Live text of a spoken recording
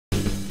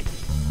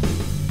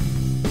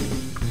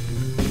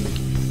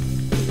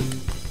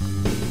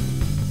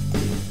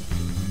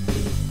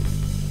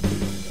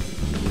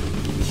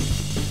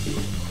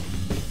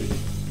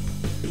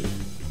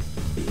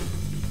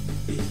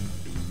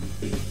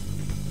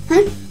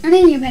I'm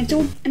eating a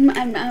pencil. I'm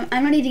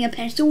not eating a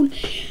pencil.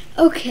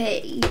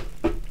 Okay.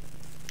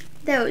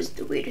 That was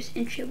the weirdest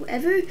intro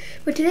ever.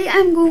 But today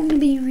I'm going to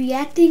be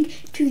reacting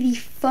to the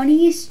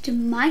funniest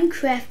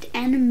Minecraft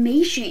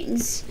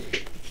animations.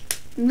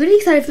 I'm really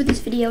excited for this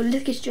video.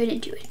 Let's get straight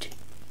into it.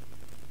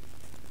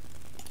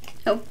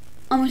 Oh,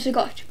 almost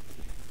forgot.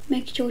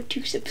 Make sure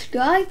to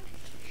subscribe,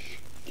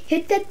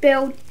 hit that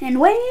bell, and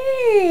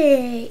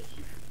wave.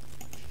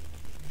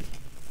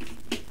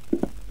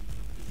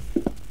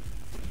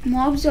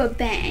 Mobs are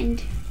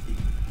banned.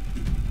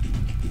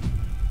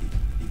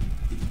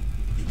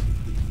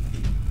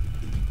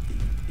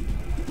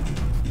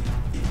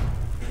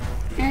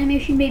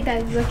 Animation made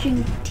by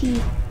Rushing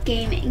T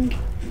Gaming.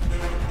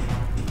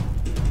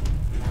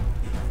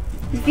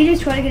 This video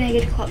is probably gonna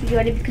get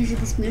copyrighted because of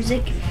this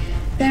music.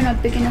 They're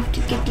not big enough to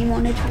get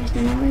demonetized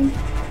anyway,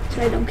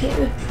 so I don't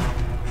care.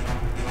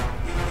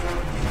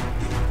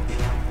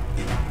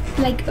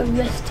 Like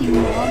arresting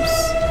mobs.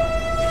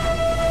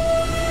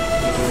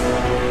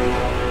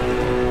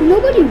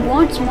 Nobody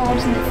wants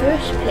mobs in the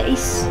first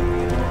place.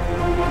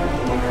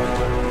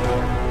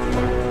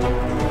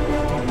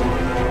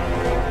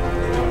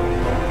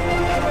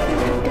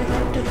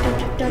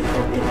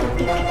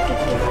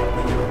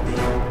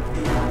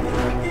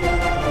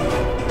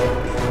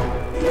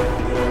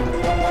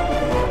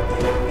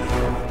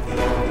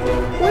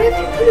 What if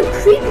you put a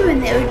creeper in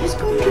there? It's just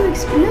going to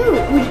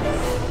explode.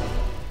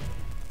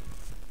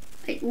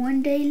 Like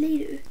one day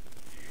later.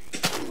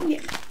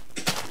 Yeah.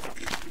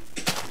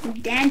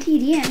 Dan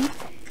TDM.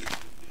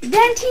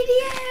 Dan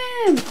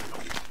TDM!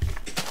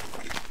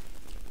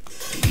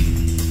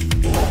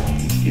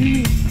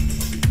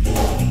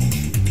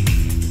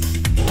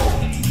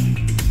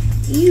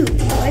 Ew,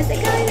 why is that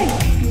guy like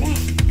black?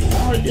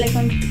 Or like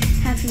on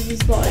half of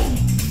his body?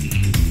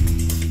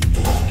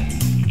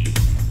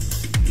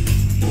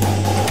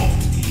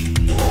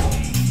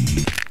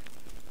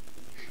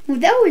 Well,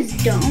 that was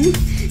dumb.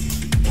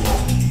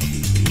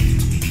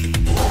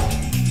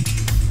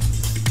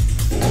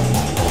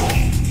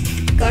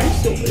 Got a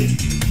sword.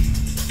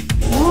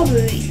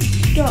 Marbury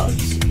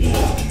starts in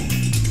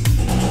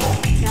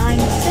 9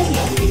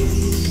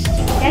 seconds.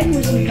 That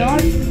was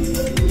not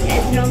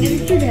as long as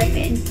it should have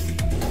been.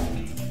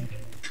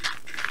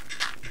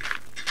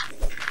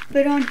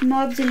 But aren't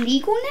mobs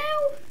illegal now?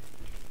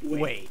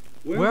 Wait,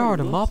 where are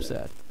the mobs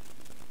at?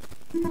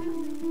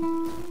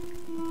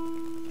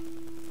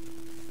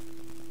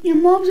 Yeah,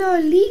 mobs are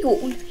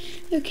illegal.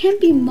 There can't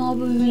be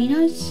mob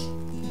arenas.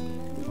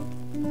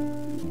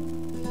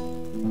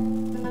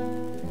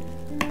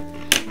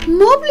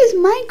 Mobless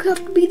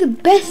Minecraft could be the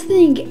best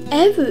thing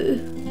ever.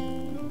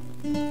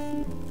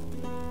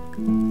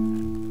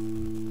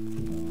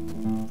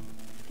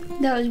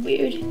 That was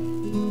weird.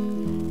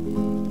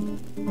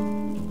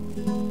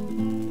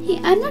 Hey,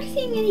 I'm not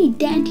seeing any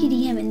Dan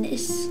TDM in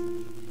this.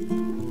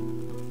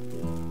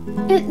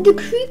 And the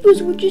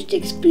creepers would just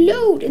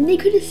explode and they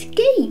could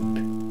escape.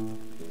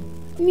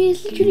 I mean,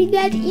 it's literally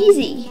that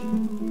easy.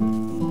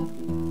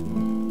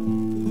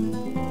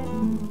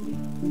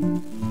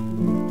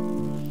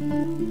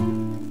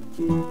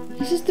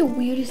 This is the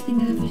weirdest thing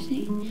I've ever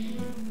seen.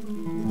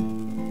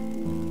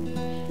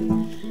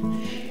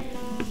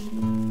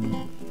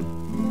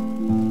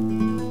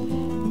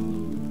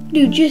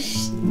 Dude,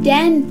 just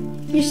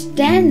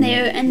stand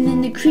there and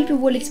then the creeper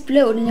will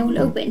explode and it will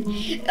open.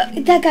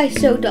 That guy's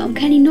so dumb.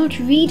 Can he not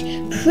read?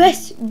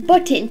 Press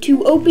button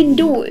to open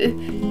door.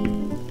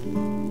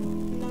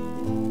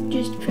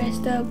 Just press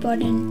the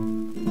button.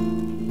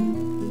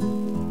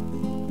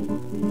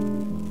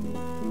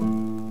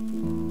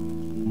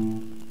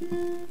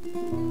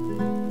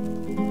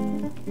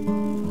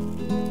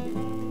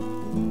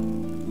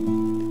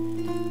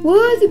 Where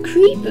are the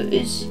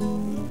creepers?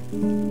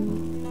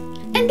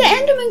 And the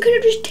Enderman could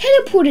have just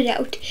teleported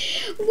out.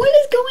 What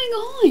is going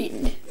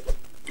on?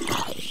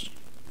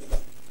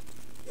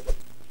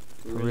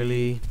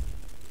 Really?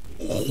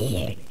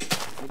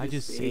 I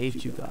just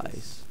saved you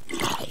guys.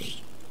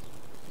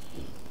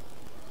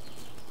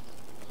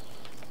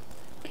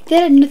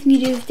 That had nothing to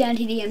do with Dan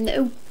TDM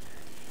though.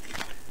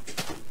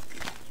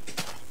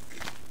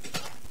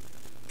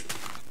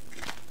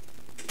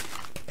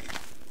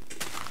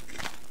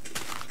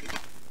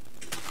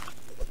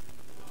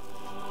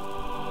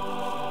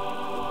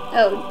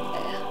 Oh,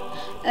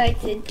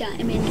 it's a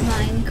diamond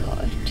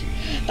minecart.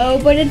 Oh,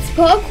 but it's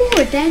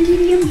parkour, Dan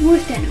TDM's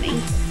worst enemy.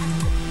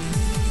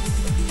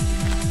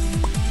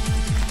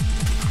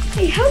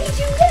 Hey, how did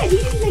you do that? He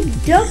just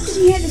like ducked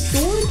and he had a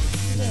sword?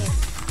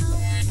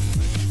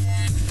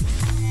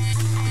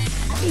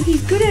 Hey,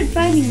 he's good at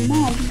fighting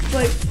mobs,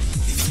 but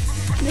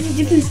there's a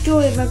different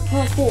story about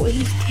parkour.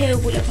 He's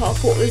terrible at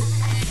parkour.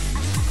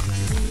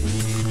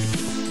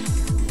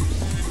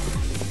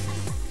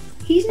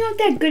 He's not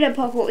that good at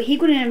parkour. He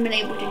couldn't have been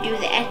able to do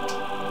that.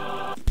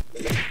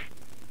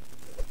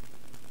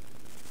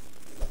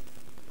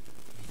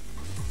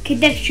 Okay,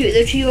 that's true.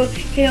 The trio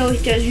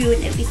always does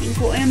ruin everything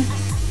for him.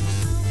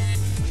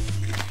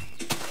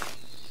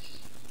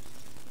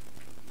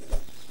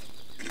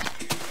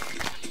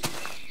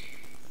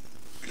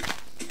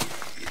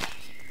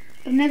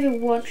 I've never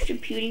watched a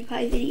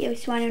PewDiePie video,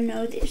 so I don't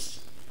know this.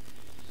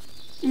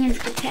 I'm gonna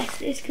just test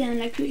this because I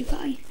like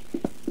PewDiePie.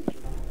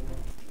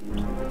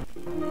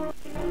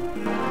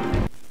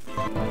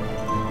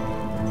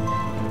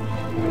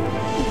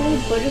 Okay,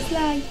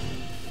 butterfly.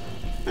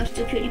 Oh,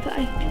 still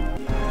PewDiePie.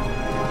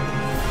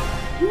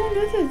 Who on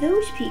earth are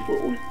those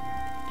people?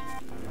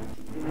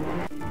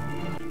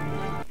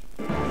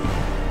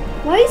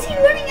 Why is he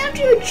running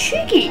after a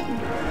chicken?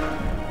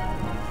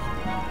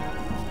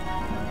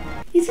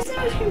 This is the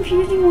most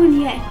confusing one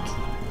yet.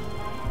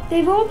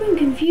 They've all been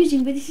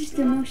confusing, but this is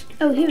the most...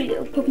 Oh, here we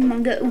go.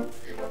 Pokemon Go.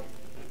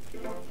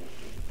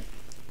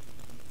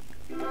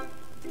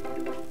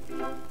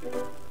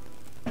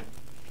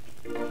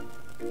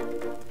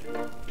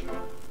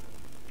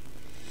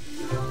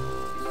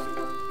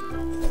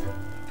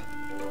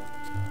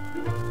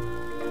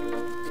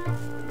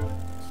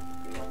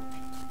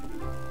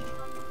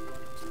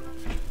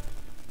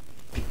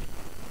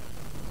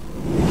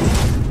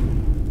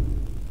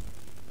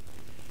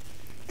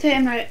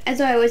 Sorry,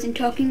 as I wasn't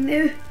talking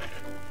there.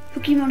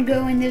 Pokemon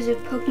Go, and there's a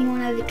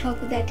Pokemon at the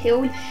top of that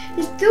hill.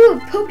 There's still a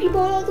Pokeball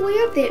all the way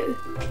up there.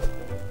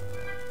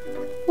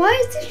 Why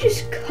is this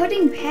just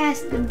cutting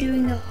past them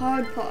doing the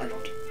hard part?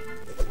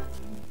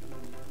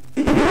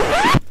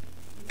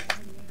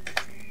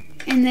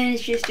 And then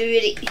it's just a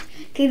really...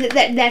 Okay,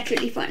 that's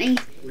really funny.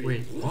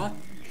 Wait, what?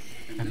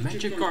 A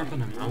Magikarp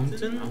on a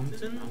mountain?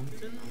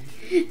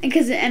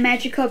 Because a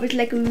Magikarp is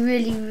like a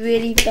really,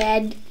 really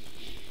bad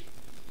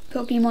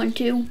Pokemon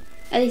too.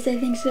 At least I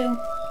think so.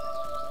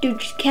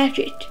 Dude, just catch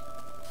it.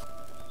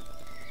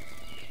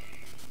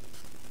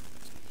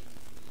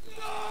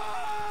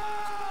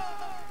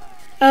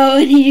 Oh,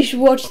 and he just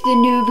watched the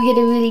noob get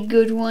a really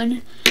good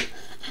one.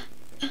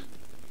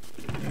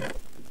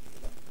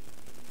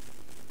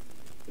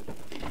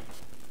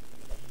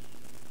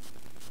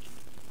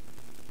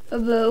 A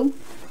bow.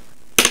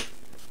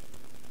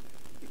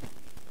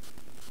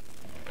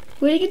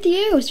 Where did he get the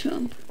arrows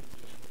from?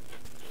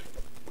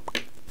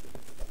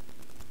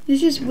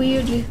 This is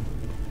weird.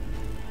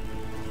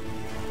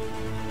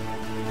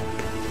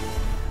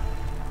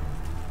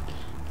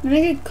 When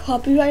I get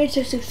copyrighted,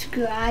 so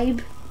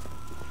subscribe.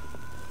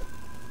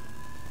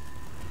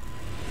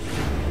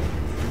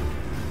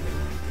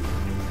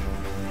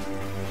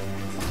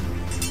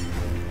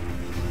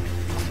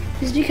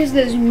 Just because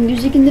there's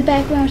music in the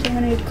background, so I'm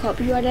gonna get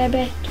copyrighted, I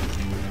bet.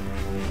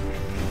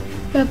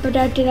 Da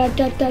da da da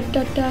da da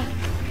da da.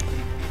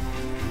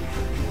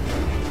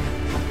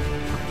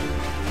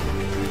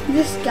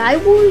 The Sky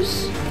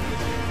Wars?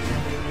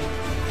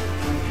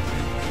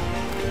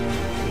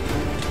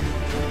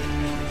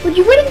 But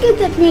you wouldn't get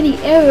that many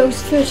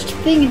arrows first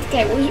thing in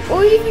Sky Wars,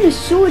 or even a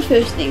sword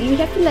first thing.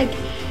 You'd have to like,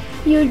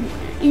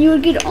 you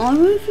would get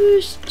armor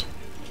first.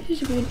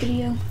 Here's a weird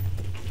video.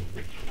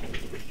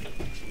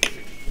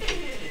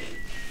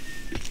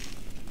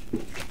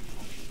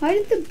 Why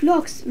did the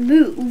blocks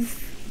move?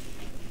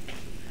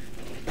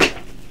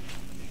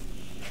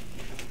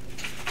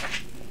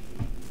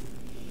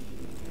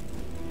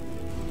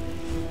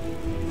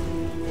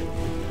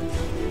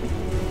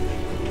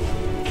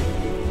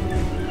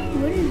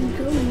 What is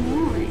going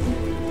on?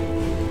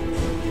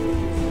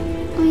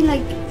 I mean,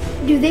 like,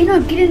 do they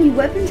not get any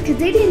weapons? Because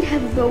they didn't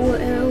have a bow or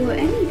arrow or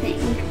anything.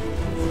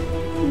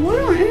 What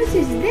on earth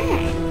is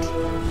that?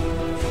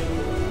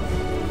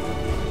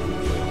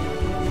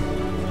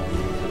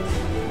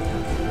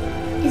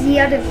 Is he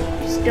out of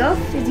stuff?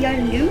 Is he out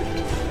of loot?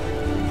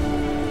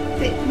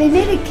 They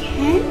made a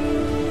can?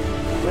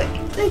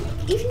 Like,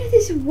 even if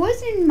this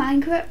wasn't in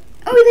Minecraft...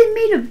 Oh,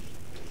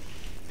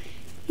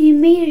 he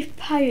made a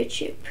pirate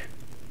ship.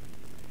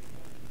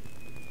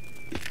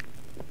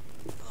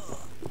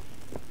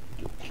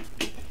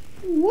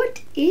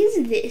 What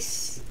is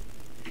this?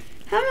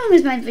 How long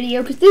is my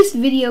video? Because this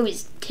video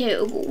is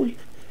terrible.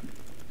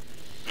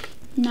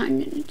 9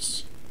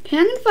 minutes. Okay,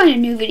 I'm gonna find a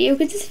new video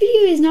because this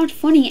video is not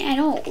funny at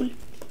all.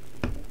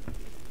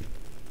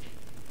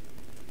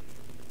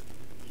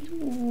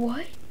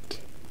 What?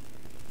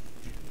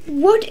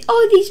 What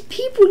are these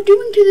people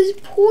doing to this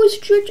poor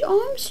Stretch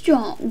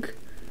Armstrong?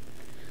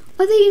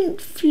 Are they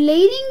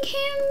inflating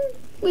him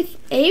with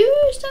air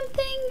or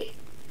something?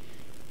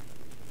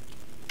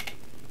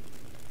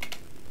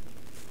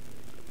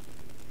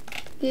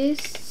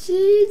 This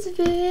is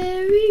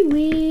very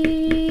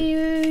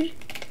weird.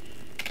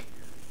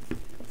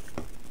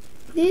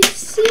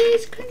 This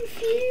is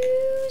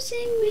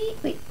confusing me.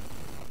 Wait.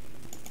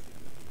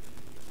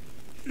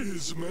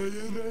 Is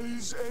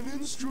mayonnaise an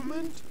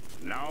instrument?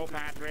 No,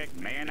 Patrick,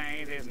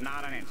 mayonnaise is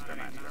not an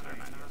instrument.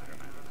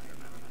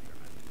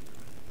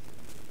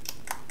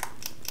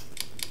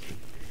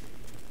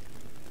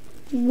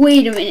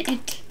 Wait a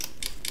minute.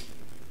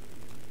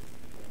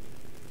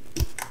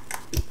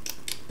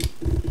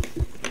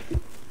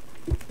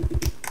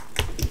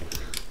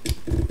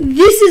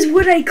 This is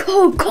what I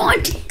call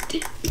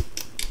content.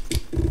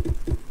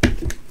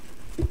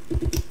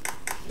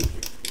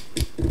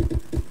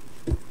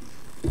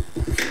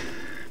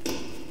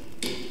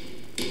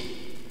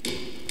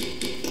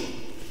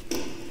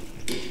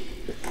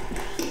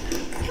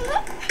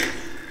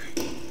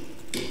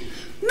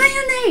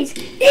 mayonnaise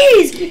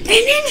is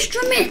an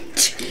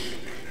instrument.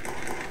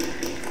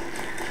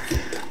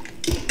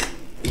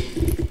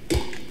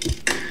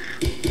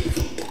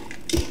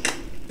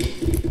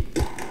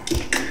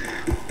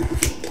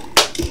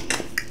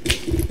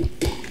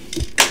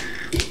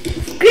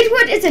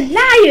 Squidward is a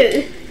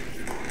liar.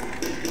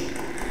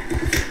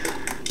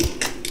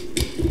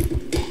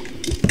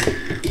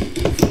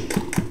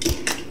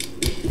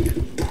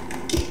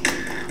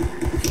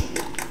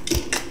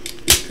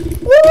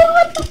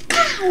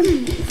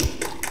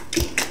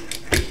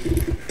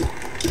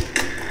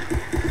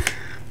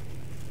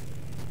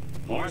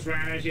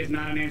 Horseradish is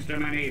not an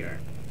instrument either.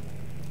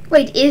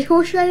 Wait, is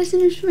horseradish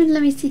an instrument?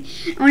 Let me see.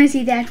 I want to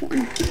see that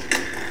one.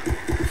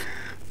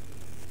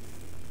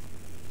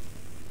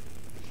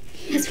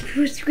 Has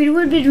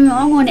Squidward been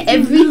wrong on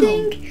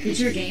everything? No. Did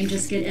your game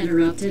just get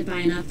interrupted by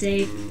an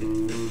update?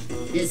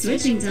 It's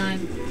switching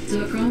time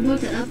to a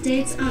Chromebook that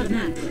updates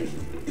automatically.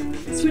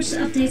 Switch to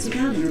updates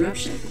without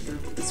interruption.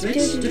 Switch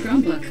to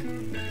Chromebook.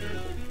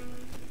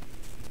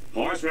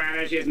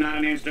 Horseradish is not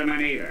an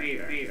instrument either.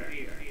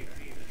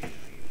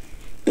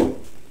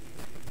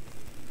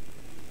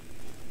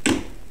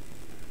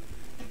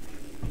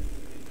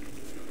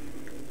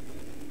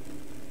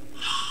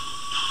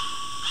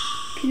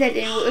 That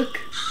didn't work.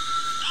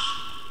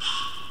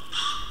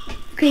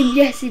 Okay,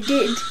 yes it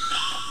did.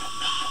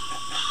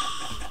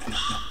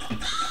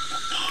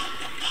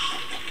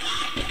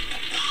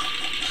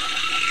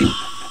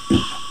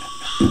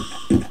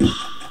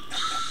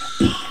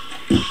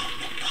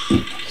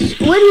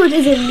 Squidward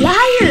is a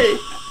liar.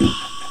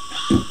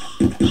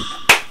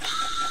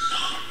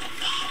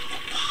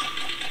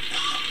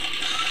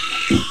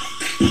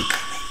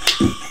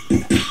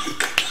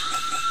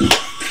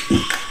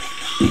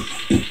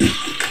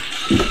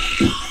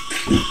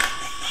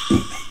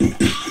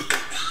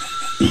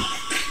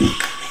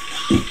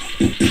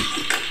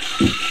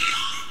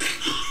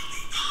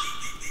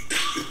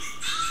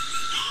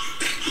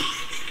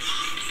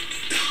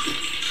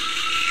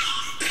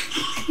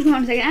 Hold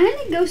on a second. I'm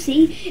gonna go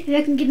see if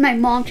I can get my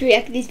mom to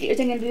react to these videos.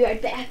 I'm gonna be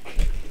right back.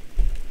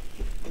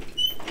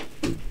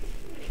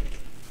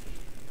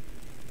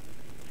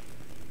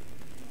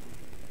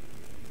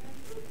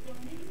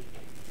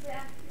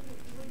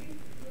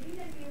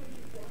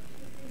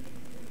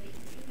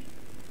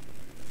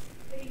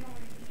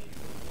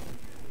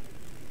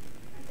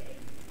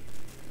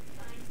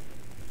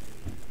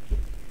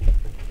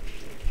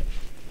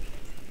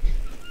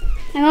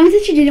 My mom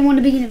said she didn't want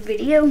to be in a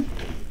video,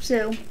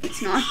 so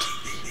it's not.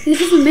 This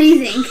is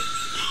amazing.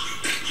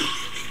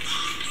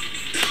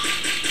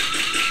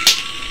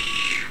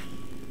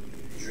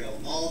 Drill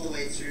all the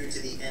way through to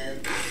the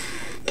end.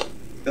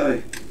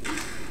 Aye.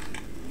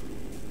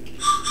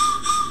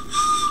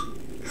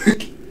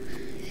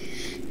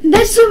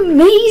 That's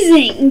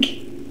amazing.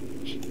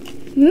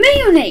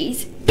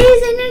 Mayonnaise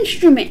is an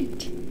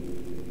instrument.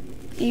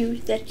 Ew,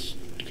 that's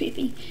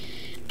creepy.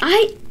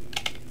 I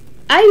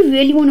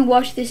really want to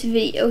watch this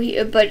video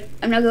here, but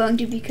I'm not going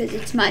to because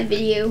it's my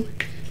video.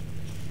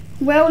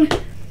 Well,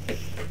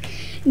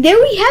 there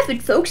we have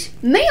it, folks.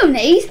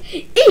 Mayonnaise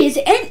is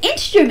an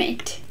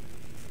instrument.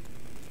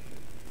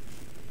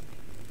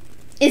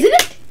 Isn't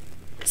it?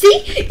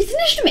 See? It's an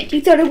instrument.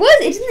 You thought it was?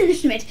 It's an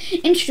instrument.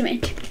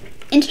 Instrument.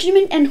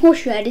 Instrument and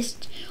horseradish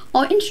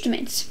are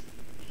instruments.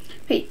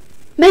 Wait,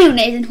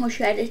 mayonnaise and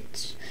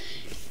horseradish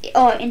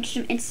are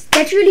instruments.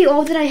 That's really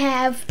all that I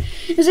have.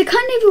 It was a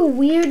kind of a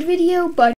weird video, but